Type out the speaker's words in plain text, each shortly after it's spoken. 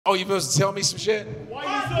Oh, you supposed to tell me some shit? Why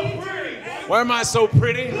you so pretty? Why am I so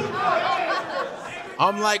pretty?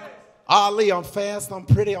 I'm like Ali, I'm fast, I'm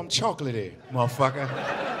pretty, I'm chocolatey, motherfucker.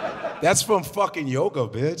 That's from fucking yoga,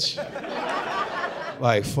 bitch.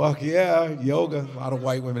 Like, fuck yeah, yoga. A lot of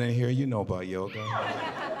white women in here, you know about yoga.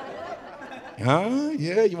 Huh?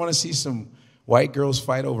 Yeah, you want to see some white girls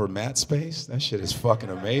fight over mat space? That shit is fucking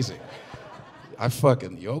amazing.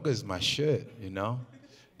 Yoga is my shit, you know?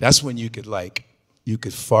 That's when you could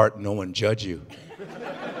fart and no one judge you.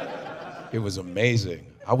 It was amazing.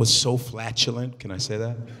 I was so flatulent, can I say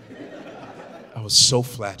that? I was so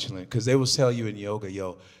flatulent, because they will tell you in yoga,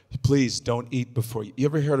 yo, please don't eat before you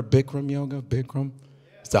ever heard of Bikram yoga? Bikram?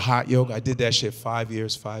 It's the hot yoga. I did that shit 5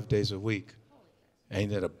 years, 5 days a week.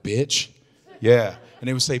 Ain't that a bitch? Yeah. And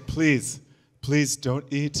they would say, please don't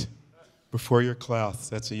eat before your class.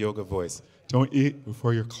 That's a yoga voice. Don't eat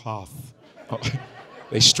before your class. Oh,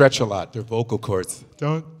 they stretch a lot, their vocal cords.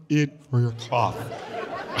 Don't eat for your class.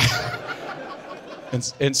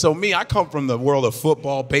 And so me, I come from the world of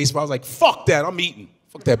football, baseball. I was like, fuck that, I'm eating.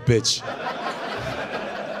 Fuck that bitch.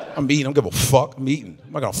 I'm eating, I don't give a fuck, I'm eating.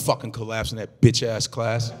 I'm not gonna fucking collapse in that bitch ass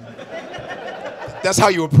class. That's how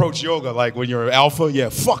you approach yoga, like when you're alpha, yeah,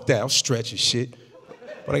 fuck that, I'm stretching shit.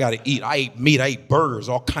 But I gotta eat, I eat meat, I eat burgers,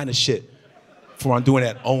 all kind of shit. Before I'm doing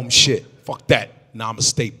that Om shit. Fuck that,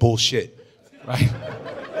 namaste bullshit, right?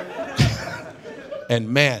 And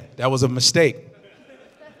man, that was a mistake.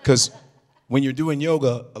 Because when you're doing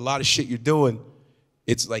yoga, a lot of shit you're doing,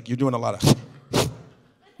 it's like you're doing a lot of,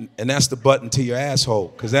 and that's the button to your asshole,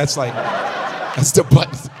 because that's the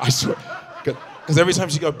button, I swear. Because every time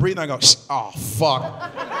she go breathe, I go, oh, fuck.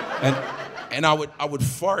 And I would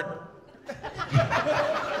fart.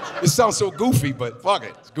 It sounds so goofy, but fuck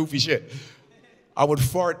it, it's goofy shit. I would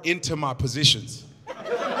fart into my positions.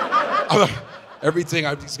 Everything,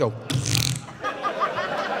 I just go.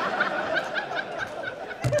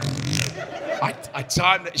 I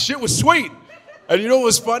timed it. Shit was sweet. And you know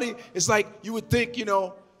what's funny? It's like you would think, you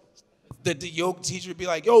know, that the yoga teacher would be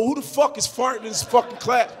like, yo, who the fuck is farting in this fucking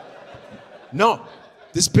class? No,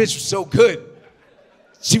 this bitch was so good.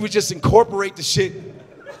 She would just incorporate the shit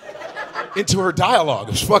into her dialogue.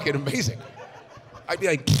 It was fucking amazing. I'd be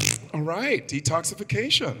like, all right,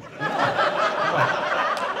 detoxification.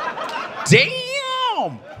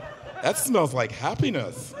 Damn! That smells like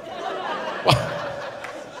happiness.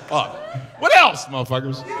 What else,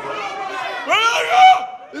 motherfuckers?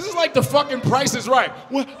 This is like the fucking Price is Right.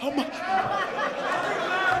 What,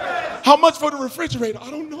 how much for the refrigerator? I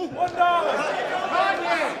don't know.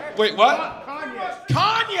 $1. Wait, what?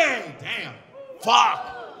 Kanye! Damn.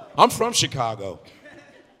 Fuck. I'm from Chicago.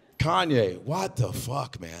 Kanye, what the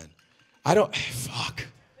fuck, man? Fuck.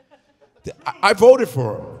 I voted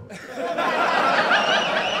for him.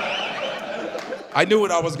 I knew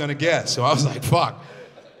what I was gonna get, so I was like, fuck.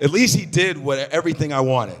 At least he did everything I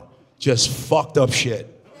wanted. Just fucked up shit.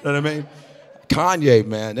 You know what I mean? Kanye,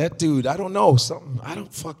 man, that dude, I don't know,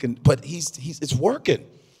 but it's working.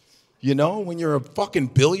 You know, when you're a fucking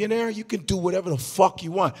billionaire, you can do whatever the fuck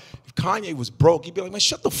you want. If Kanye was broke, he'd be like, man,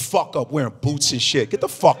 shut the fuck up wearing boots and shit. Get the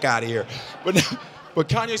fuck out of here. But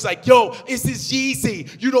Kanye's like, yo, this is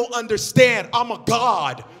Yeezy. You don't understand. I'm a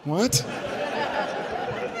god. What?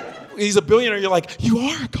 He's a billionaire. You're like, you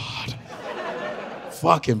are a god.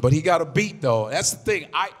 Fucking, but he got a beat though. That's the thing.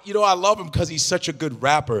 I love him because he's such a good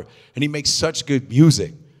rapper and he makes such good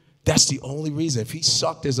music. That's the only reason. If he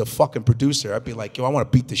sucked as a fucking producer, I'd be like, yo, I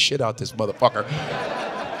want to beat the shit out this motherfucker.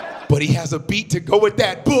 But he has a beat to go with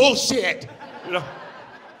that bullshit. You know?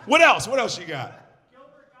 What else? What else you got?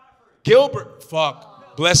 Gilbert Gottfried.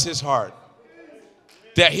 Fuck. Bless his heart.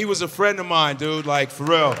 That he was a friend of mine, dude. Like, for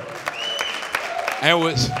real. And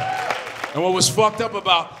what was fucked up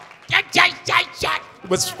about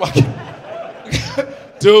was fucking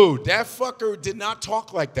dude, that fucker did not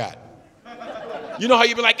talk like that. You know how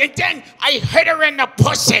you be like, and then I hit her in the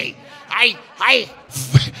pussy. I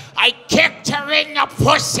kicked her in the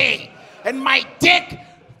pussy. And my dick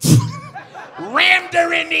rammed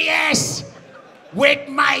her in the ass with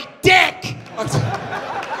my dick.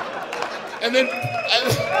 And then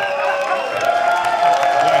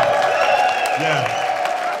yeah.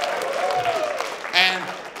 And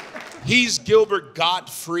he's Gilbert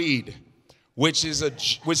Gottfried, which is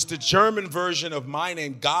the German version of my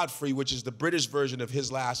name, Godfrey, which is the British version of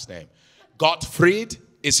his last name. Gottfried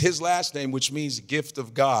is his last name, which means gift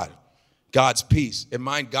of God, God's peace. And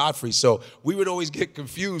mine, Godfrey. So we would always get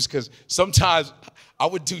confused because sometimes I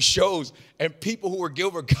would do shows and people who were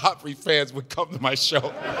Gilbert Gottfried fans would come to my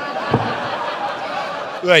show.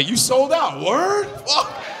 Like, you sold out, word?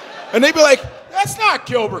 Fuck. And they'd be like, that's not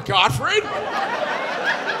Gilbert Gottfried.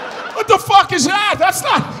 What the fuck is that? That's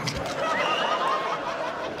not...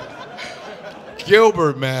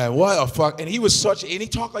 Gilbert, man, what a fuck. And he was such, and he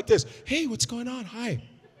talked like this. Hey, what's going on? Hi.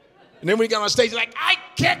 And then when he got on stage, he's like, I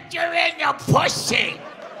kicked you in your pussy.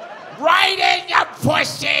 Right in your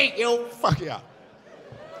pussy. You fuck yeah.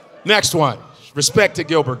 Next one. Respect to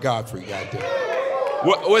Gilbert Gottfried, goddamn.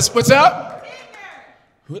 What's up?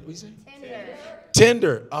 What we say?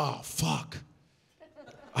 Tinder. Oh, fuck.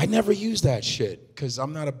 I never use that shit, because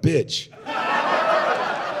I'm not a bitch.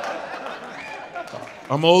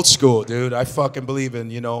 I'm old school, dude. I fucking believe in,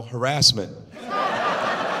 harassment.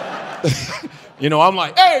 I'm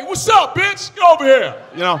like, hey, what's up, bitch? Get over here.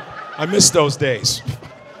 I miss those days.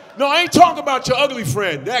 No, I ain't talking about your ugly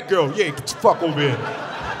friend. That girl, yeah, get the fuck over here.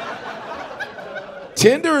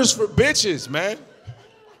 Tinder is for bitches, man.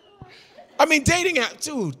 I mean, dating app,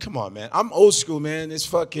 dude, come on, man. I'm old school, man. It's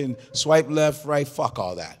fucking swipe left, right, fuck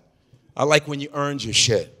all that. I like when you earned your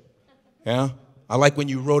shit. Yeah? I like when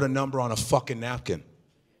you wrote a number on a fucking napkin.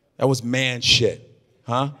 That was man shit,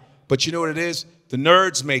 huh? But you know what it is? The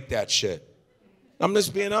nerds make that shit. I'm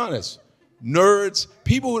just being honest. Nerds,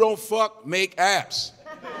 people who don't fuck, make apps.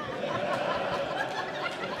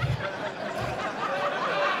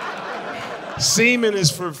 Semen is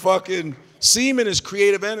for fucking, semen is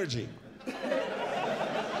creative energy.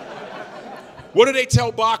 What do they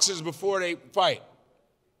tell boxers before they fight?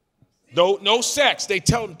 No sex. They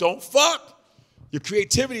tell them, don't fuck. Your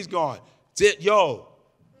creativity's gone. Yo,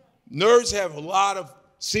 nerds have a lot of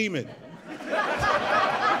semen.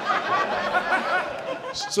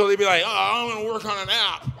 So they'd be like, oh, I don't want to work on an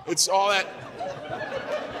app. It's all that.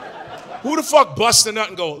 Who the fuck busts a nut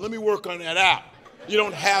and go, let me work on that app? You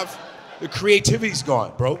don't have, the creativity's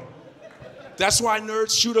gone, bro. That's why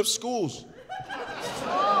nerds shoot up schools.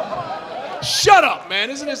 Shut up, man.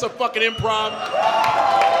 Isn't this a fucking improv?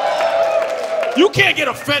 You can't get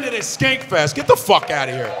offended at Skankfest. Get the fuck out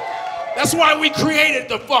of here. That's why we created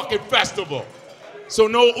the fucking festival. So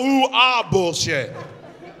no ooh-ah bullshit.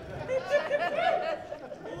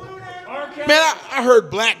 Man, I heard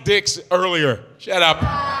black dicks earlier. Shut up.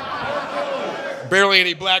 Barely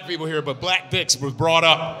any black people here, but black dicks was brought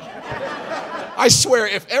up. I swear,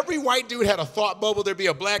 if every white dude had a thought bubble, there'd be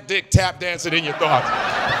a black dick tap dancing in your thoughts.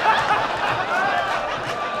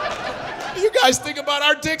 You guys think about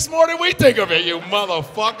our dicks more than we think of it, you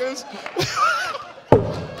motherfuckers.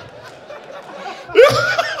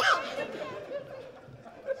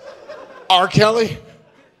 R. Kelly?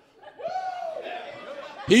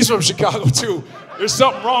 He's from Chicago, too. There's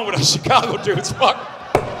something wrong with us Chicago dudes. Fuck.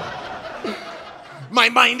 My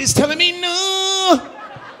mind is telling me no,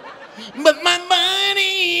 but my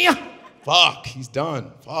money. Fuck, he's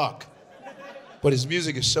done. Fuck. But his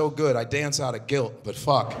music is so good, I dance out of guilt, but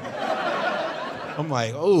fuck. I'm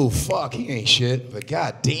like, oh, fuck, he ain't shit, but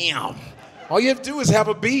goddamn. All you have to do is have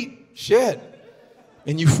a beat, shit,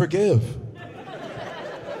 and you forgive.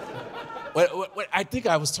 What I think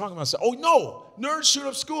I was talking about, oh no, nerds shoot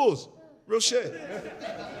up schools. Real shit.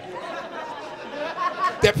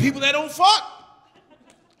 That people that don't fuck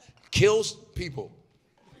kills people.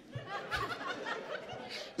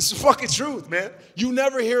 It's the fucking truth, man. You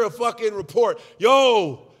never hear a fucking report.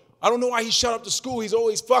 Yo, I don't know why he shut up the school. He's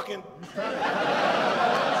always fucking.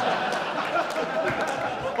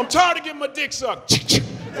 I'm tired of getting my dick sucked.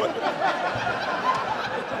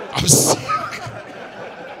 I'm sick.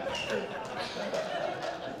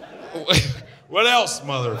 What else,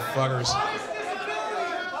 motherfuckers?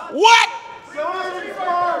 What? Donated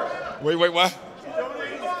sperm. Wait, what?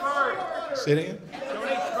 Donated sperm. Say it again.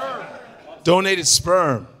 Donated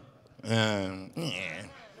sperm.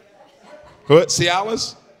 What?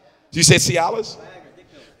 Cialis? Do you say Cialis?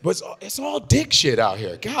 But it's all dick shit out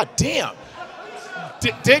here. God damn.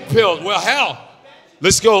 Dick pills. Well, hell.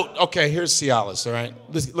 Let's go. Okay, here's Cialis, all right?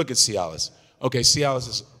 Let's look at Cialis. Okay, Cialis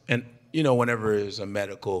is, and whenever there's a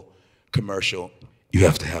medical commercial, you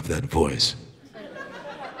have to have that voice.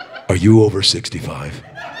 Are you over 65?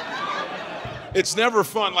 It's never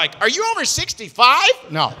fun, like, are you over 65?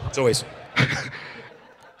 No, it's always,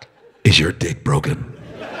 is your dick broken?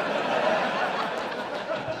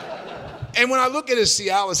 And when I look at a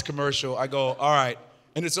Cialis commercial, I go, all right,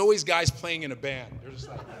 and it's always guys playing in a band. They're just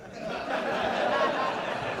like,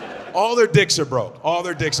 all their dicks are broke. All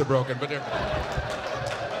their dicks are broken, but they're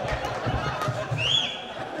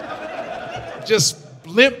just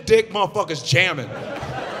limp dick motherfuckers jamming.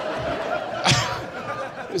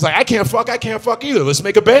 He's like, I can't fuck either. Let's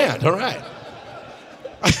make a band, all right.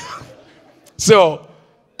 So,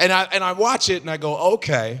 and I watch it and I go,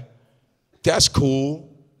 okay, that's cool.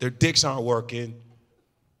 Their dicks aren't working,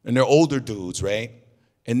 and they're older dudes, right?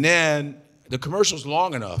 And then the commercial's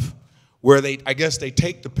long enough, where I guess they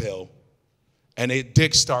take the pill and their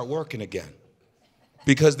dicks start working again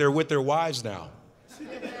because they're with their wives now.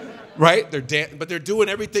 Right? But they're doing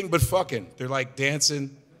everything but fucking. They're like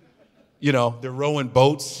dancing, you know, they're rowing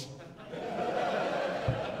boats.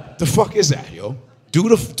 The fuck is that, yo? Do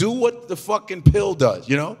what the fucking pill does,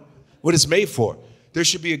 you know? What it's made for. There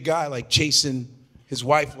should be a guy like chasing his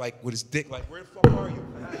wife like with his dick like, where the fuck are you?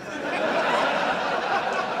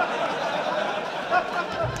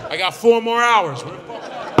 I got 4 more hours. Where the fuck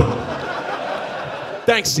are you?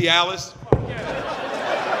 Thanks, Cialis.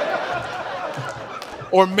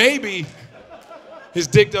 Or maybe his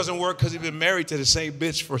dick doesn't work because he's been married to the same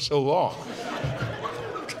bitch for so long.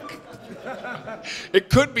 It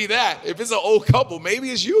could be that. If it's an old couple, maybe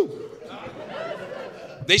it's you.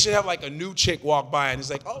 They should have like a new chick walk by and it's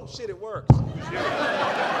like, oh shit, it works.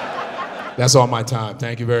 That's all my time.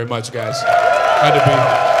 Thank you very much, guys. I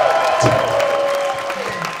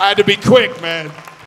had to be quick, man.